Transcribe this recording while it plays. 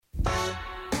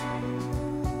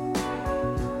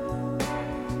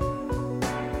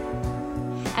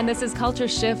And this is Culture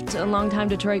Shift. A longtime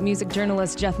Detroit music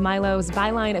journalist Jeff Milo's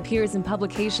byline appears in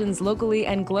publications locally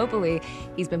and globally.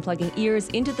 He's been plugging ears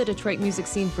into the Detroit music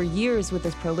scene for years with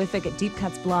his prolific Deep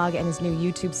Cuts blog and his new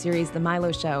YouTube series, The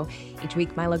Milo Show. Each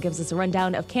week, Milo gives us a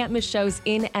rundown of can't-miss shows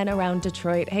in and around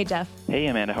Detroit. Hey, Jeff. Hey,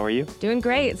 Amanda. How are you? Doing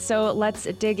great. So let's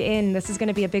dig in. This is going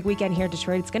to be a big weekend here in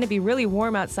Detroit. It's going to be really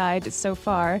warm outside so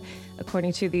far.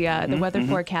 According to the weather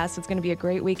forecast, it's going to be a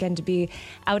great weekend to be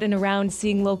out and around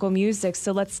seeing local music.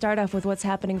 So let's start off with what's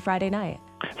happening Friday night.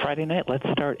 Friday night, let's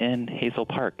start in Hazel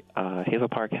Park. Hazel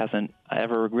Park hasn't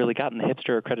ever really gotten the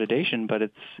hipster accreditation, but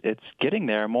it's getting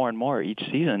there more and more each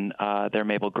season. Their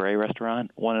Mabel Gray restaurant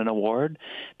won an award.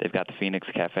 They've got the Phoenix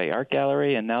Cafe Art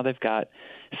Gallery, and now they've got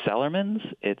Cellarman's.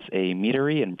 It's a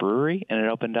meadery and brewery, and it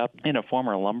opened up in a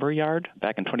former lumber yard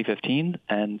back in 2015.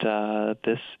 And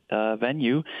this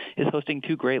venue is hosting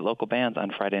two great local bands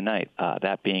on Friday night,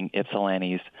 that being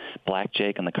Ypsilanti's Black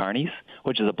Jake and the Carnies,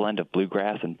 which is a blend of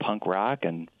bluegrass and punk rock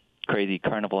and crazy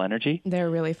carnival energy. They're a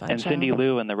really fun and show. Cindy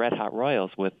Lou and the Red Hot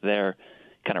Royals with their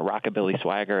kind of rockabilly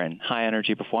swagger and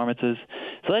high-energy performances.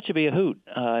 So that should be a hoot,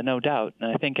 no doubt.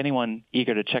 And I think anyone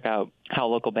eager to check out how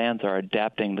local bands are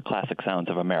adapting the classic sounds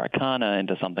of Americana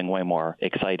into something way more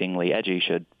excitingly edgy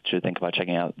should think about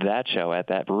checking out that show at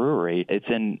that brewery. It's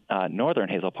in northern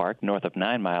Hazel Park, north of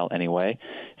 9 Mile anyway,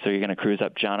 so you're going to cruise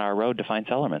up John R. Road to find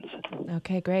Cellarman's.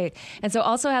 Okay, great. And so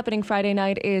also happening Friday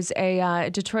night is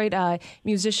a Detroit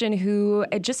musician who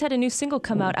just had a new single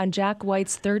come out on Jack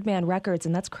White's Third Man Records,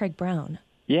 and that's Craig Brown.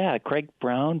 Yeah, Craig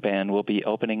Brown Band will be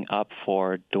opening up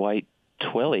for Dwight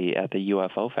Twilley at the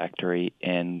UFO Factory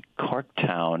in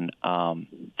Corktown.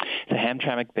 The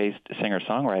Hamtramck-based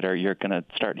singer-songwriter, you're going to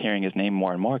start hearing his name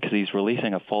more and more because he's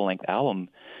releasing a full-length album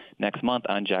next month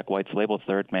on Jack White's label,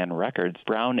 Third Man Records.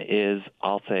 Brown is,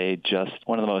 I'll say, just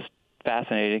one of the most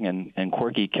fascinating and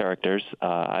quirky characters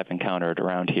I've encountered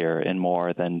around here in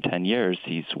more than 10 years.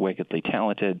 He's wickedly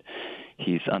talented.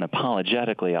 He's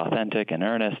unapologetically authentic and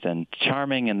earnest and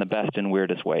charming in the best and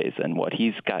weirdest ways. And what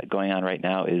he's got going on right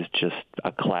now is just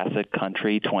a classic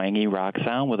country, twangy rock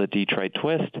sound with a Detroit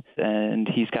twist. And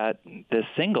he's got this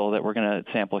single that we're going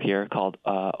to sample here called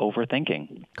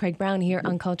Overthinking. Craig Brown here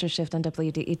on Culture Shift on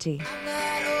WDET.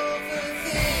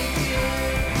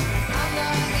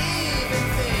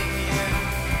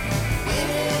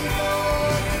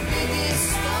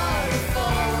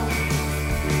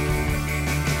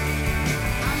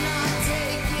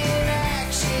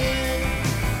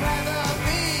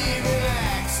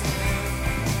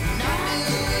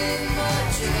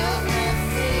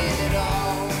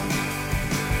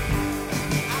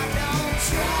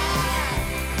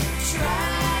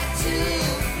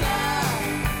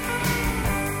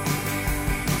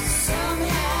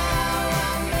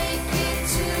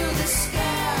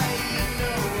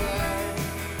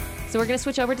 So we're going to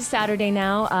switch over to Saturday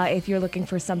now. If you're looking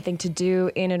for something to do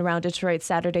in and around Detroit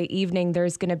Saturday evening,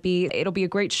 it'll be a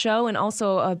great show and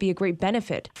also be a great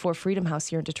benefit for Freedom House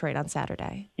here in Detroit on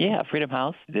Saturday. Yeah, Freedom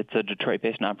House. It's a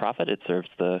Detroit-based nonprofit. It serves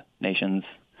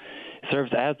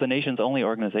as the nation's only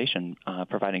organization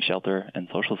providing shelter and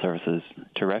social services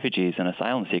to refugees and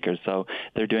asylum seekers. So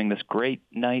they're doing this great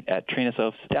night at Trina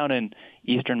Soph's down in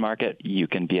Eastern Market. You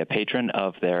can be a patron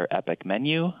of their epic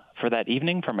menu for that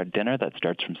evening from a dinner that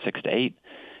starts from 6 to 8.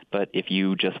 But if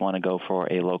you just want to go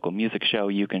for a local music show,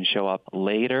 you can show up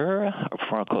later,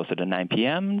 for closer to 9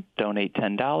 p.m., donate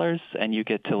 $10, and you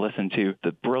get to listen to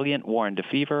the brilliant Warren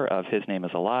DeFever of His Name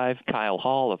is Alive, Kyle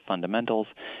Hall of Fundamentals,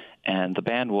 and the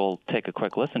band we'll take a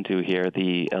quick listen to here,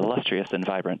 the illustrious and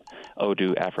vibrant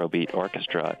Odu Afrobeat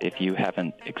Orchestra. If you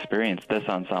haven't experienced this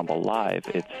ensemble live,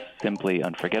 it's simply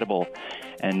unforgettable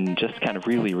and just kind of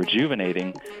really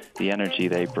rejuvenating the energy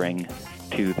they bring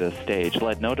to the stage,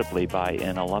 led notably by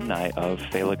an alumni of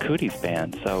Fela Kuti's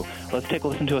band. So let's take a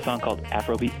listen to a song called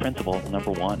Afrobeat Principle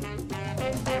Number 1.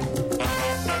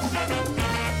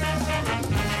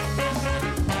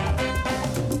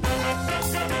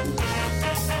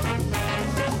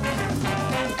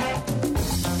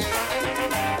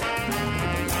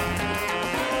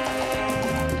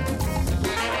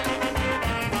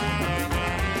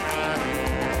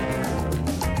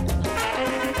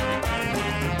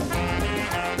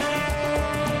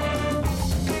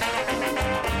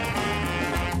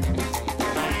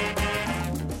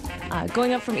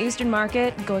 Going up from Eastern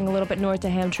Market, going a little bit north to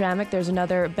Hamtramck, there's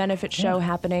another benefit show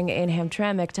happening in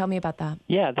Hamtramck. Tell me about that.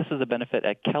 Yeah, this is a benefit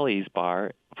at Kelly's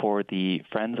Bar for the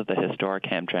Friends of the Historic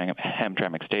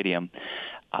Hamtramck Stadium.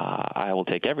 I will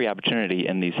take every opportunity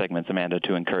in these segments, Amanda,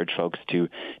 to encourage folks to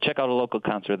check out a local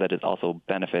concert that is also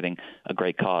benefiting a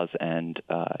great cause. And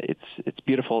it's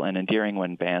beautiful and endearing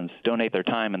when bands donate their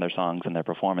time and their songs and their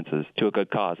performances to a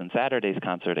good cause. And Saturday's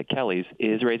concert at Kelly's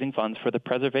is raising funds for the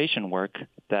preservation work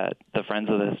that the Friends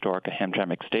of the Historic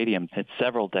Hamtramck Stadium. It's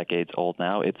several decades old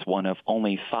now. It's one of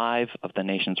only 5 of the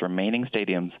nation's remaining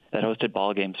stadiums that hosted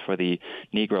ball games for the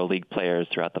Negro League players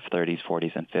throughout the 30s,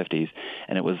 40s, and 50s.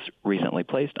 And it was recently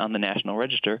placed on the National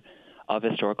Register of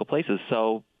Historical Places.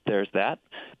 So there's that,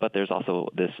 but there's also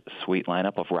this sweet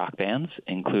lineup of rock bands,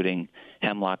 including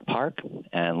Hemlock Park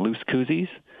and Loose Koozies.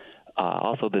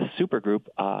 Also this supergroup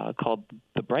called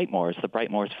the Brightmoors. The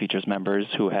Brightmoors features members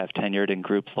who have tenured in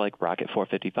groups like Rocket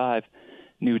 455,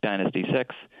 New Dynasty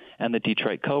 6, and the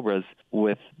Detroit Cobras,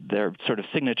 with their sort of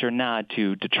signature nod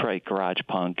to Detroit garage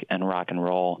punk and rock and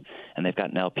roll. And they've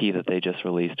got an LP that they just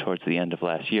released towards the end of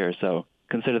last year. So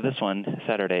consider this one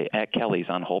Saturday at Kelly's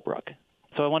on Holbrook.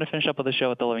 So I want to finish up with a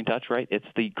show at the Living Touch, right? It's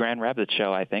the Grand Rapids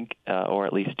show, I think, or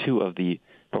at least 2 of the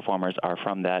performers are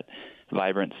from that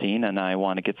vibrant scene, and I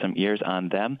want to get some ears on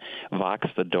them. Vox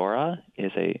Vidorra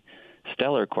is a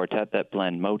stellar quartet that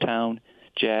blend Motown,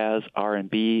 jazz,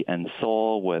 R&B, and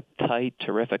soul with tight,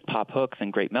 terrific pop hooks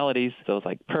and great melodies. Those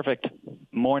like perfect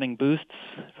morning boosts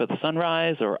for the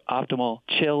sunrise or optimal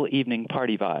chill evening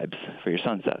party vibes for your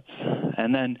sunsets.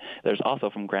 And then there's also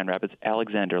from Grand Rapids,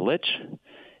 Alexander Litch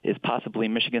is possibly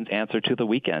Michigan's answer to The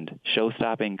Weeknd,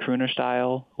 show-stopping crooner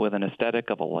style with an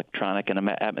aesthetic of electronic and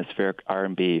atmospheric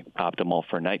R&B, optimal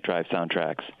for night drive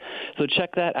soundtracks. So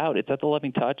check that out. It's at the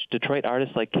Living Touch. Detroit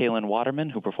artists like Kaylin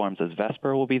Waterman, who performs as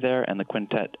Vesper, will be there, and the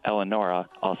quintet Eleonora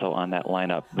also on that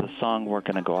lineup. The song we're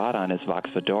going to go out on is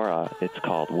Vox Vidorra. It's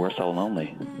called We're So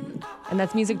Lonely. And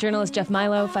that's music journalist Jeff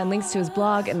Milo. Find links to his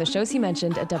blog and the shows he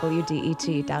mentioned at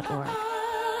WDET.org.